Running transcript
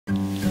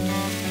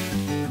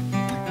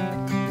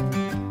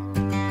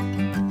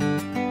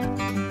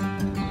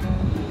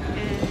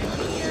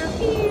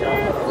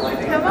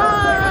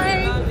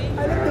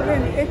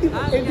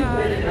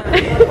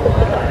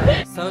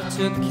So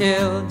to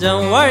kill,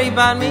 don't worry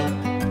about me.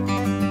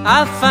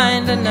 I'll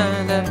find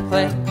another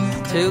place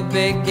to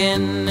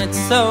begin.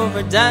 It's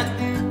overdone.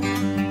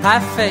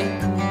 Have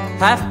faith,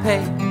 have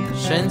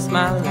patience,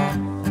 my life.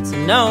 To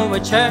know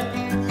which hurt,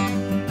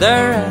 the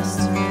rest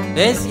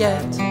is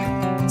yet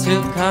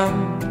to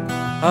come.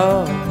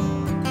 Oh,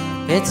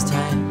 it's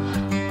time.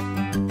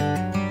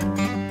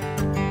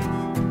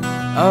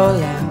 Oh,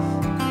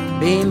 love,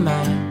 be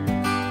mine.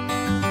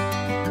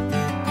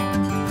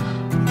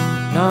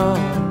 No,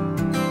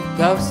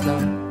 go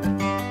slow.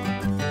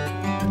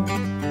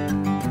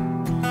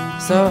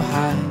 So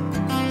high,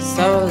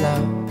 so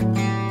low.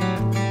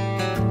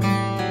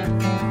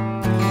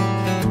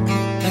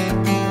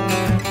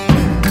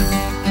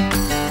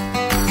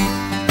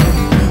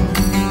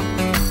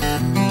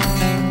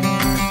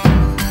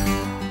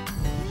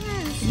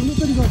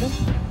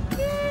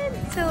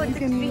 So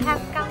we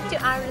have come to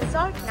our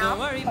resort now. Don't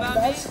worry about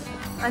me.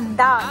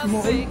 Andas.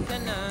 I'll take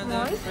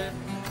another trip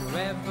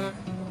forever.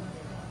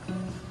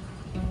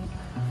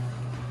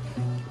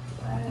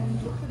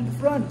 And look in the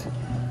front.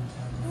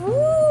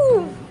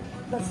 Woo!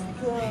 That's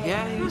the...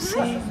 Yeah, you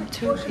seem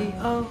to be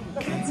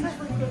okay.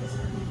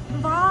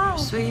 Wow.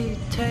 Sweet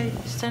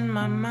taste in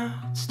my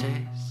mouth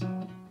stays.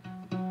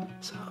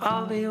 So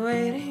I'll be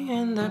waiting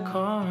in the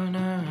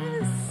corner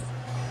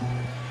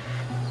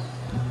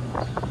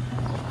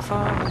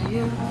for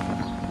you.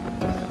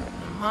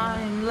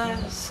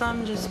 Mindless,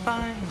 I'm just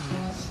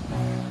spineless.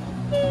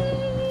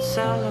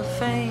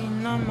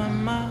 Cellophane on my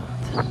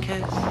mouth and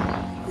kiss.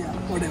 Yeah,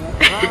 whatever.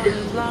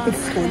 It's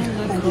It's cold.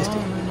 I'm just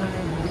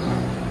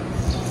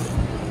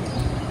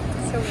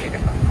So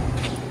beautiful.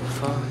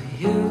 for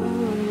you,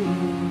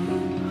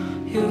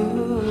 you.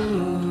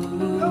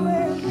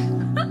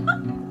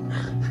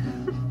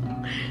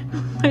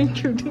 My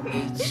cutie.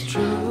 It's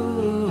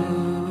true,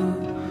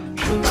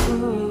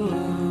 true.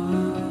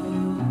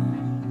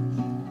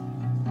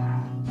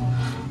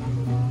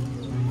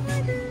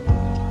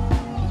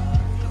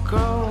 The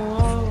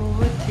girl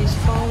with these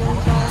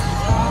folds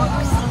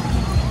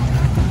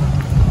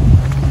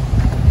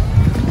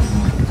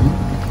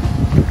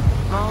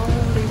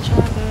mold each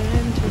other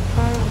into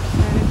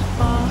perfect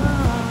bond.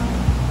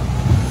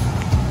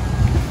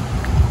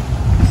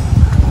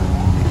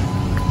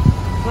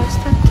 What's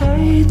the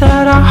day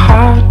that our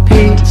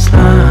heartbeats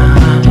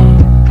line?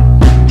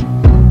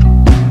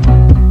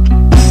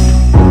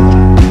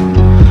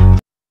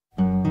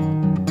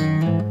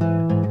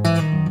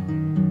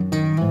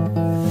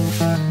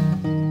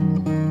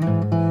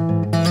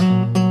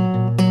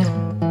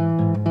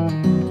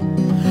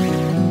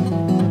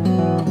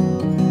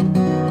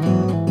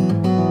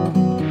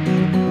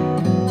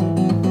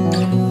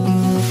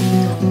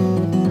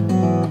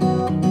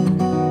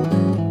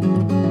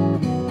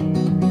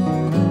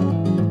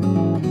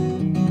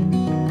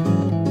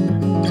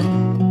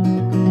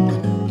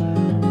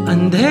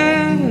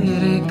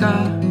 अंधेरे का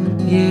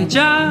ये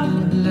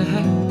जाल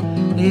है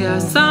या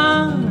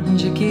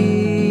सांझ की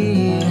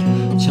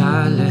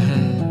चाल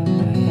है,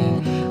 ये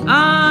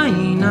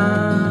आईना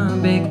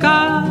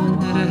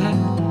बेकार है,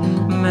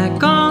 मैं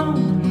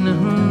कौन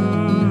हूँ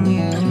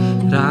ये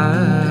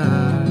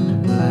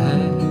राज है।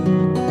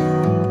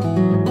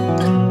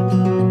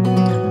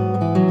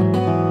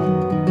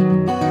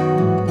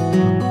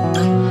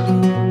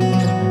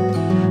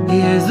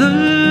 ये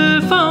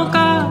जुल्फों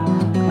का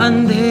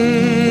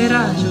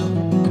अंधेरा जो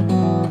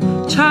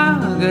छा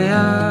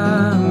गया,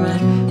 मैं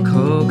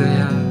खो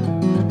गया,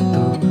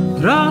 तू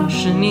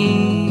रोशनी,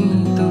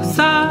 तू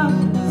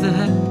साज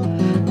है,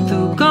 तू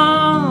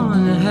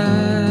कौन है,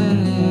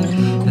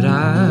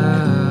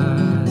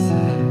 राज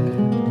है।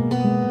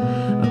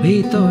 अभी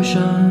तो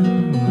शाम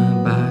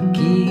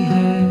बाकी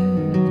है,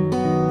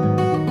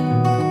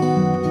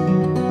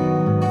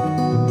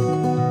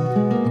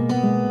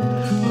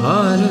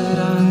 और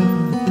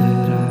रात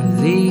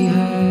राजी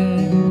है।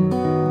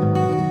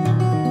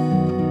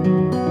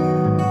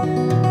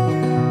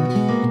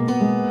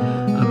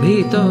 अभी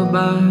तो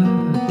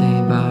बातें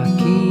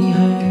बाकी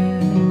हैं,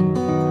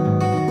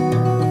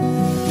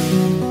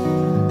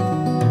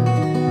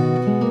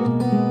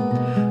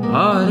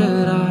 और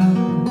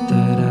रात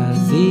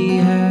राजी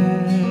है।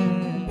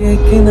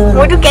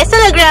 मोटू कैसा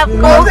लग रहा है आपको?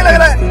 मुझे लग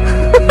रहा है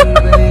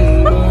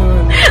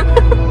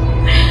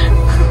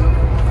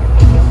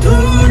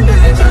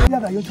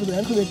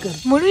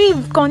मोटू ये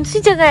कौन सी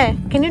जगह है?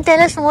 Can you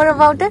tell us more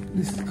about it?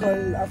 This is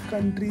called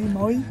Upcountry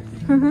Maui.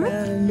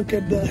 And look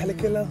at the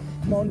Halakela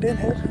mountain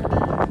here.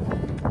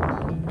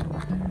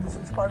 This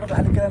is part of the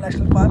Halakela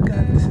National Park,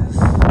 and this is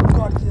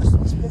gorgeous.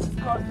 This place is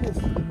gorgeous.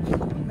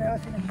 Never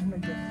seen anything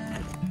like this.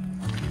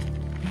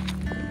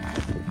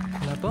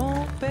 लबों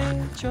पे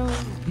जो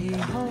भी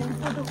हो,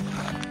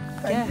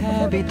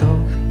 यह भी तो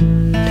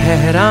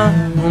ठहरा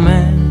हूँ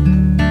मैं,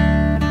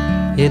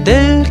 ये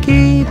दिल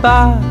की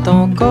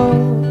बातों को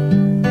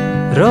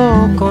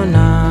रोको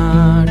ना,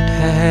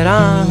 ठहरा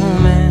हूँ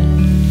मैं।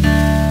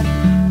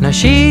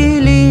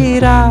 नशीली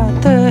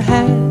रात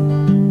है,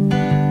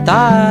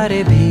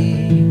 तारे भी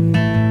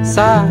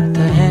साथ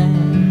हैं,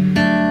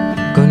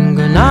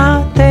 गुनगुना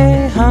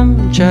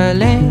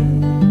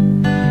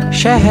चलें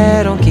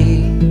शहरों की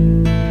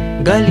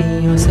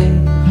गलियों से,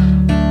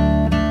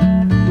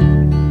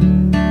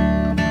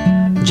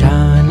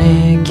 जाने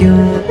क्यों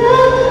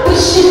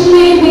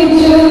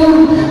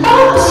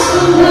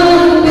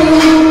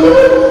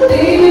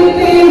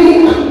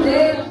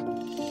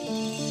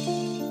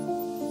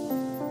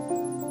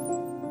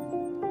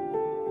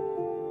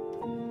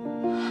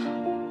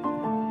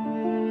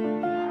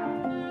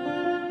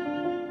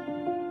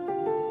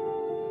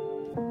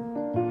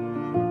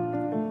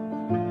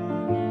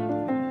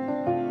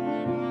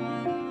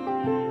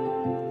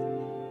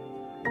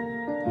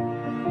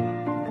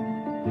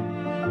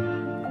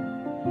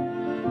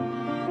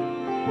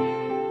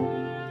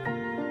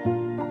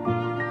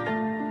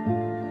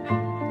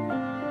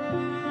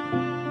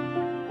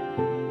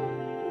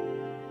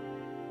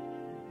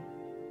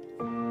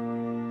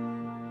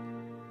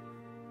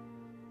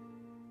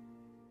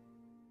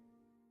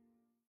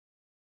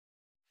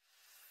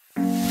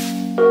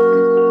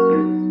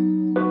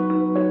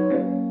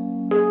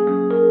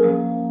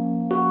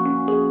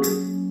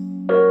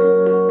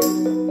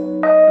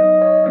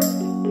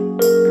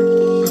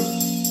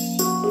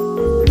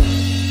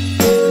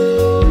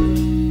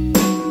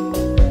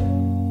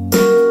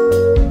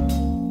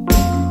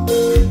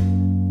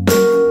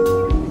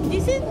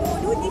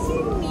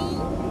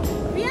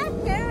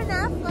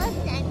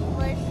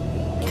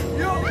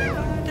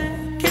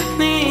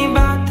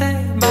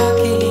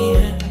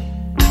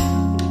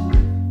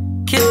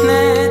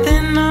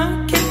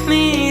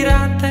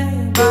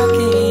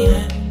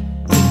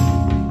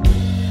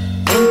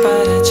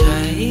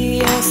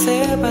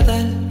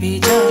बदल भी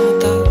जाऊं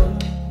तो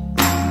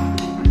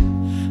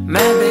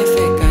मैं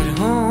बेफिक्र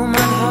हूँ,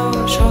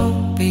 मदहोश हो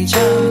भी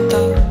जाऊं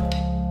तो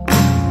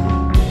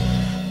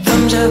तुम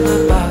जब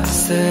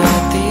पास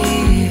आती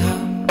हो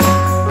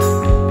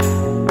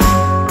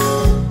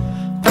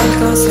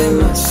पलकों से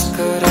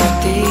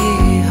मुस्कुराती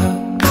हो,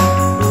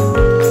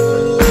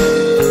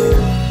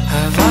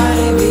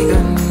 हवाएं भी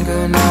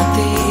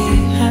गुनगुनाती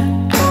हैं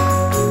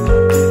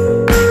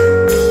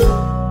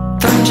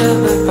तुम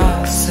जब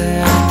पास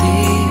आती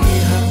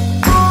हो।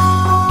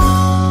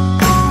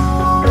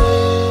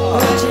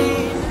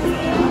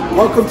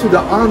 Welcome to the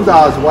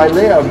Andaz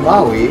Wailea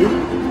Maui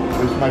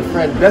with my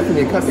friend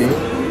Bethany Cupping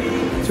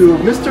to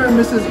Mr. and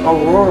Mrs.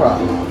 Aurora.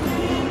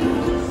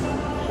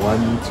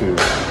 1, 2,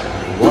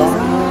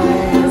 1.